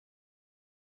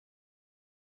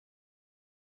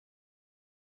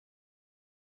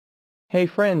Hey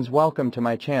friends, welcome to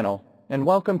my channel, and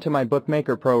welcome to my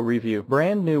BookMaker Pro review.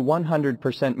 Brand new 100%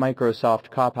 Microsoft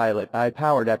Copilot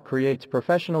AI-powered app creates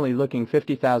professionally looking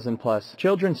 50,000 plus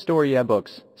children's story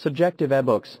ebooks, subjective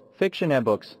ebooks, fiction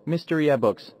ebooks, mystery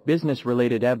ebooks,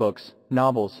 business-related ebooks,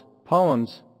 novels,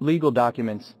 poems, legal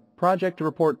documents, project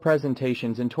report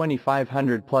presentations in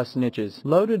 2,500 plus niches,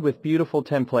 loaded with beautiful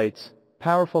templates,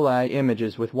 powerful AI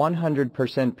images with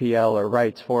 100% PL or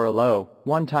rights for a low,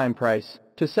 one-time price.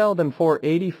 To sell them for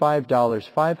 $85,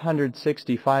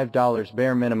 $565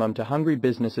 bare minimum to hungry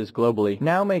businesses globally.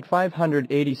 Now make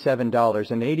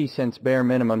 $587.80 bare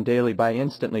minimum daily by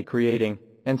instantly creating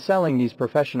and selling these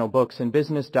professional books and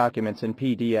business documents in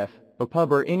PDF,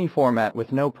 EPUB or any format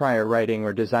with no prior writing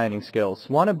or designing skills.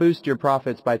 Want to boost your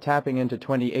profits by tapping into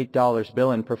 $28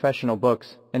 bill in professional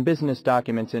books and business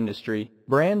documents industry?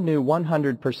 Brand new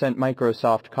 100%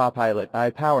 Microsoft Copilot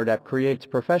AI-powered app creates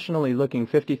professionally looking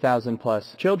 50,000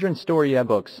 plus children's story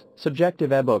ebooks, subjective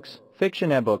ebooks,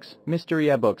 fiction ebooks, mystery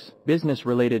ebooks,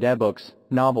 business-related ebooks,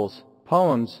 novels,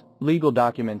 poems, legal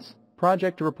documents,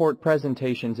 project report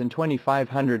presentations in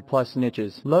 2,500 plus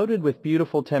niches, loaded with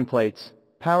beautiful templates,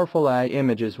 powerful AI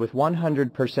images with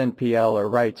 100% PL or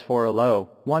rights for a low,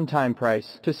 one-time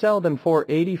price. To sell them for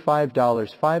 $85,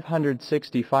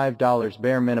 $565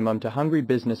 bare minimum to hungry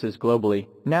businesses globally.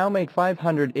 Now make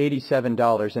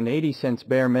 $587.80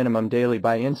 bare minimum daily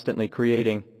by instantly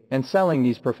creating and selling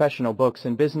these professional books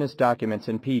and business documents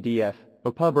in PDF,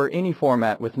 EPUB or any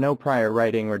format with no prior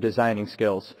writing or designing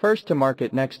skills. First to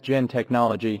market next-gen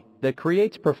technology that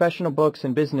creates professional books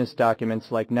and business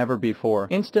documents like never before.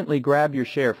 Instantly grab your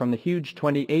share from the huge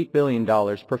 $28 billion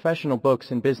professional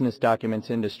books and business documents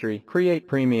industry. Create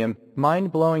premium,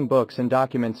 mind-blowing books and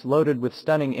documents loaded with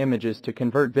stunning images to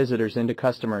convert visitors into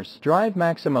customers. Drive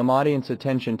maximum audience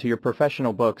attention to your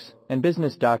professional books and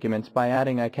business documents by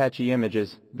adding eye-catchy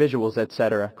images, visuals,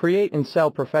 etc. Create and sell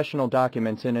professional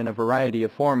documents in a variety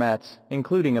of formats,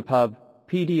 including EPUB,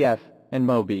 PDF, and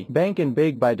Mobi. Bank and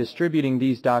big by distributing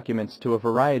these documents to a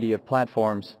variety of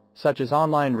platforms, such as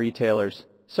online retailers,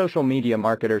 social media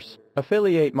marketers,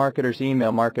 affiliate marketers,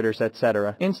 email marketers,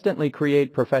 etc. Instantly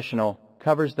create professional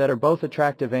covers that are both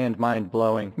attractive and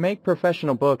mind-blowing. Make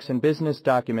professional books and business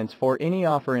documents for any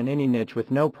offer in any niche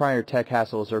with no prior tech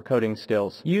hassles or coding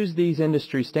skills. Use these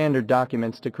industry standard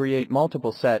documents to create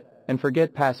multiple set and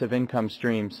forget passive income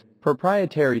streams.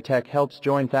 Proprietary tech helps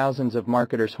join thousands of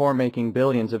marketers who are making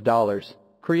billions of dollars,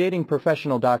 creating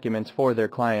professional documents for their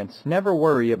clients. Never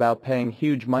worry about paying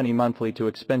huge money monthly to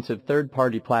expensive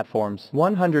third-party platforms.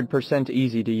 100%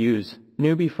 easy to use,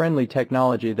 newbie-friendly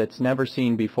technology that's never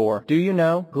seen before. Do you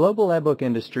know? Global ebook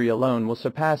industry alone will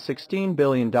surpass $16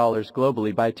 billion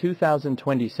globally by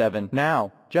 2027.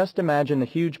 Now, just imagine the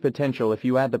huge potential if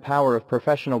you add the power of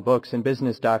professional books and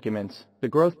business documents. The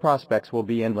growth prospects will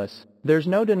be endless. There's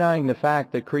no denying the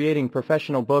fact that creating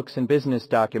professional books and business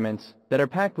documents that are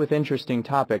packed with interesting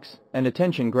topics and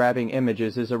attention-grabbing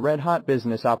images is a red-hot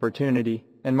business opportunity,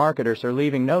 and marketers are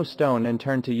leaving no stone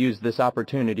unturned to use this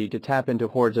opportunity to tap into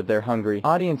hordes of their hungry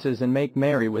audiences and make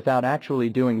merry without actually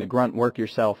doing the grunt work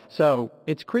yourself. So,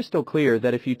 it's crystal clear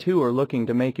that if you too are looking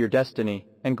to make your destiny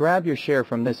and grab your share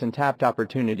from this untapped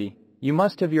opportunity, you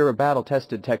must have your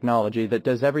battle-tested technology that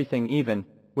does everything even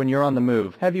when you're on the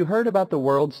move. Have you heard about the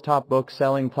world's top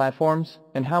book-selling platforms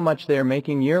and how much they are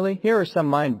making yearly? Here are some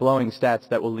mind-blowing stats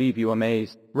that will leave you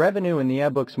amazed. Revenue in the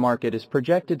ebooks market is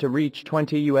projected to reach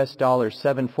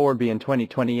 $74 billion in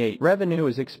 2028. Revenue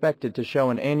is expected to show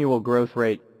an annual growth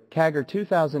rate, CAGR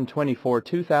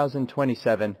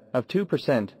 2024-2027, of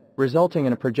 2%, resulting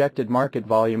in a projected market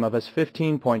volume of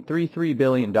 $15.33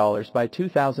 billion by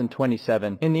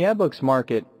 2027. In the ebooks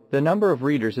market, the number of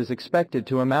readers is expected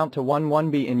to amount to 1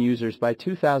 billion users by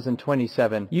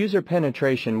 2027. User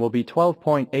penetration will be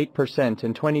 12.8%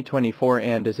 in 2024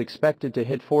 and is expected to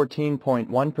hit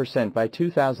 14.1% by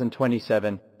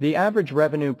 2027. The average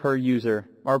revenue per user,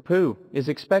 ARPU, is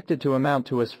expected to amount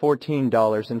to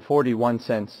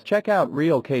 $14.41. Check out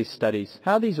real case studies.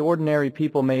 How these ordinary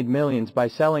people made millions by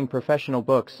selling professional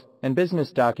books and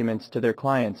business documents to their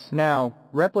clients. Now,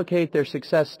 replicate their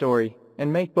success story and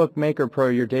make BookMaker Pro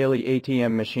your daily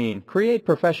ATM machine. Create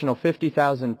professional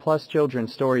 50,000 plus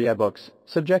children's story ebooks,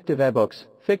 subjective ebooks,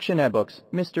 fiction ebooks,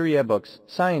 mystery ebooks,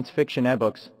 science fiction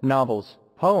ebooks, novels,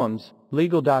 poems,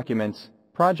 legal documents,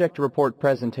 project report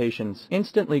presentations.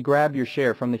 Instantly grab your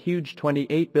share from the huge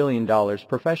 $28 billion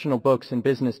professional books and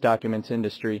business documents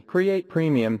industry. Create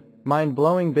premium,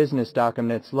 mind-blowing business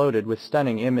documents loaded with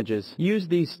stunning images. Use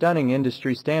these stunning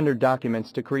industry standard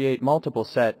documents to create multiple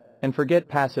set and forget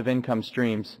passive income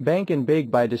streams. Bank and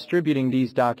big by distributing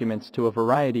these documents to a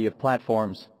variety of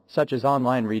platforms, such as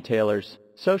online retailers,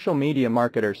 social media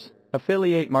marketers,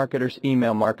 affiliate marketers,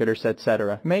 email marketers,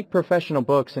 etc. Make professional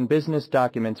books and business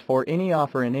documents for any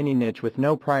offer in any niche with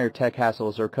no prior tech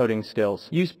hassles or coding skills.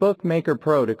 Use BookMaker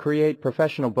Pro to create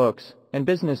professional books and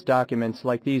business documents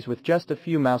like these with just a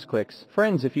few mouse clicks.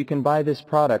 Friends, if you can buy this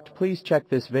product, please check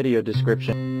this video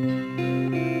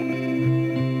description.